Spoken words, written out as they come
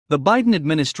The Biden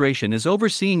administration is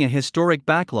overseeing a historic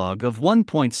backlog of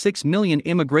 1.6 million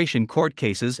immigration court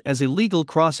cases as illegal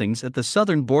crossings at the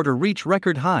southern border reach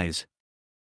record highs.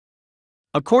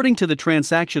 According to the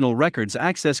Transactional Records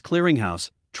Access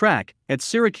Clearinghouse, TRAC, at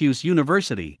Syracuse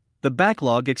University, the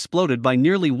backlog exploded by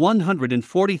nearly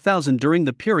 140,000 during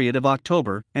the period of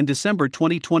October and December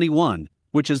 2021,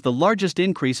 which is the largest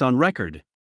increase on record.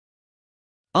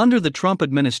 Under the Trump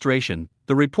administration,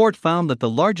 the report found that the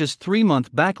largest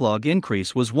three-month backlog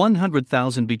increase was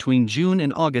 100,000 between June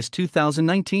and August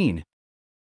 2019.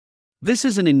 "This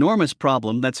is an enormous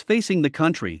problem that's facing the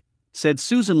country," said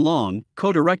Susan Long,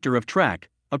 co-director of TRAC,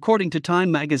 according to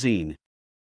Time magazine.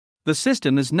 "The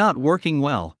system is not working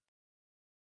well."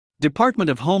 Department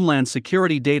of Homeland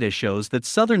Security data shows that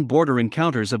southern border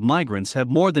encounters of migrants have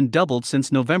more than doubled since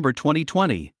November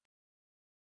 2020.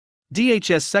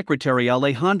 DHS Secretary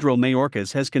Alejandro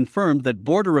Mayorkas has confirmed that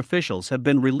border officials have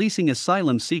been releasing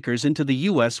asylum seekers into the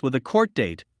U.S. with a court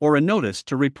date or a notice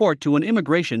to report to an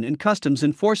Immigration and Customs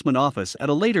Enforcement office at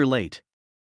a later date.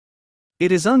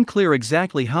 It is unclear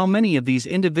exactly how many of these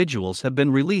individuals have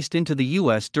been released into the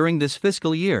U.S. during this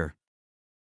fiscal year.